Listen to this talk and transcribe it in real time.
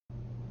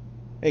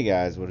Hey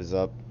guys, what is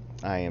up?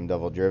 I am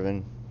Devil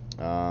Driven.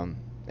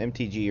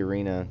 MTG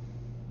Arena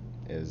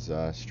is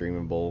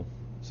streamable,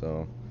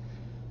 so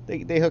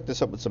they hooked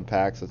us up with some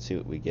packs. Let's see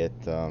what we get.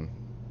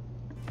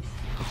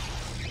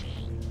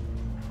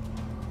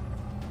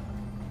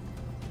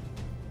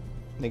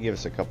 They give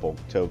us a couple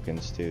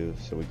tokens too,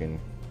 so we can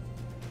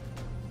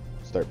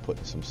start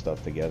putting some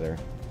stuff together.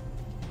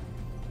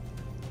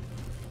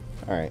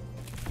 All right.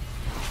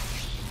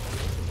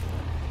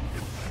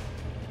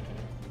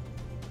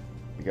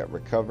 We got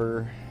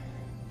Recover,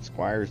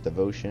 Squire's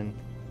Devotion.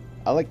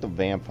 I like the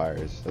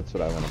vampires. That's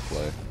what I want to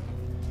play.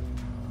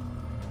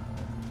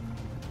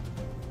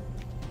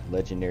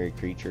 Legendary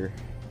creature.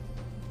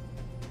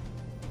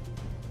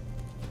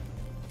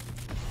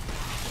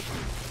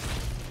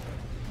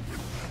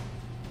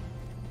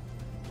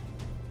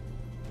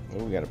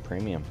 Oh, we got a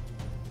premium.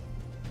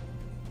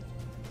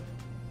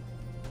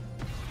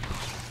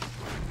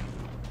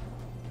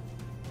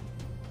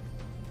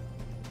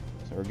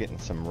 So we're getting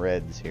some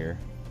reds here.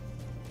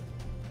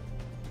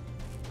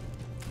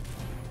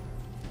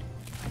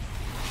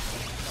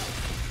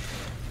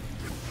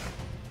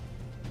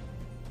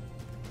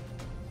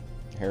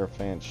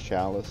 Hierophant's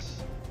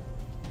Chalice.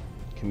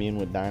 Commune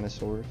with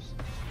Dinosaurs.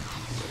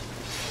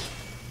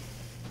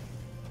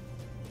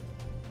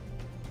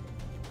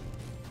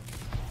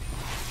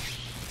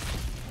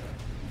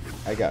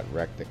 I got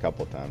wrecked a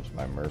couple times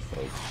by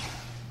merfolk.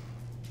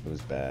 It was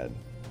bad.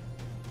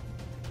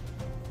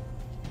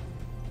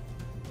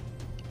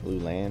 Blue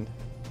land.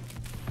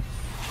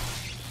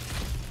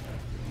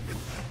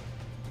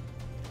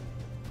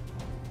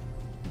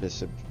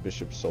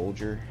 Bishop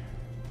Soldier.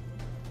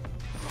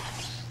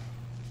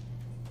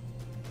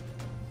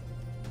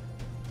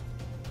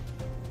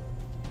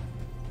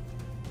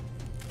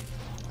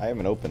 I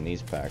haven't opened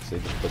these packs, they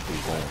just put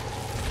these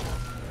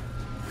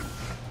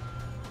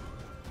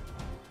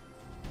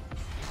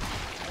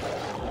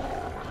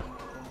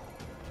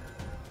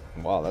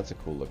in. Wow, that's a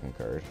cool looking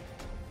card.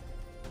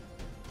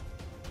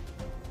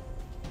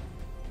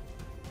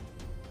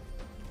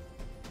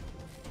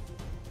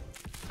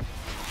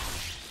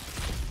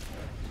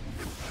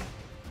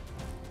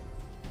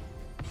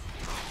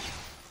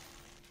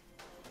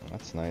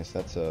 That's nice,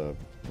 that's a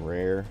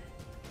rare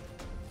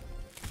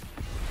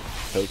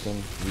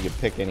token. You can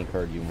pick any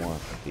card you want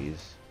with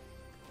these.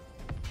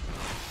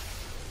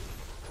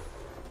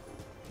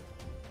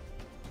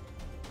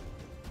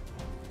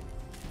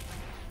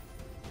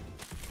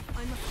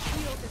 I must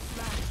heal this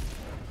land.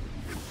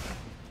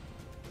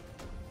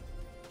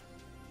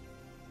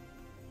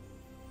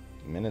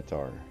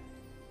 Minotaur.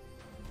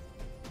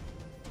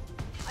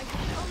 I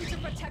come to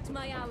protect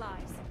my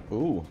allies.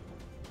 Ooh.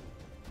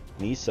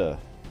 Nissa.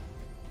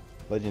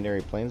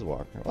 Legendary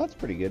Planeswalker. Well, that's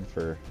pretty good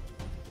for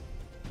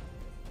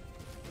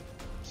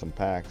some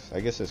packs.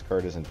 I guess this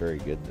card isn't very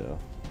good though.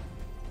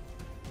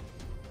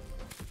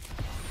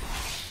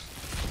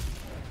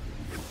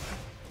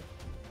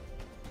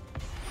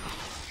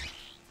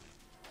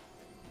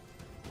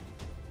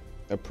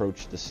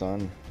 Approach the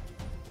Sun.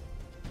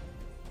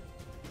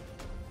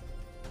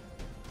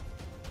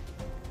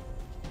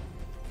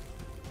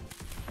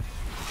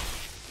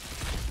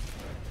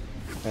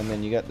 And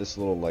then you got this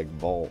little like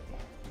vault.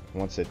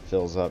 Once it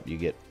fills up, you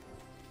get,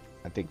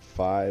 I think,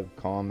 5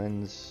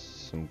 commons,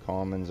 some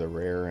commons, a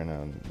rare, and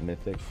a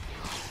mythic.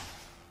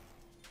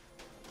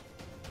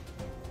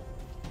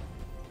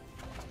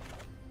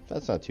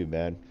 That's not too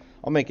bad.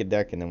 I'll make a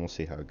deck and then we'll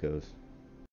see how it goes.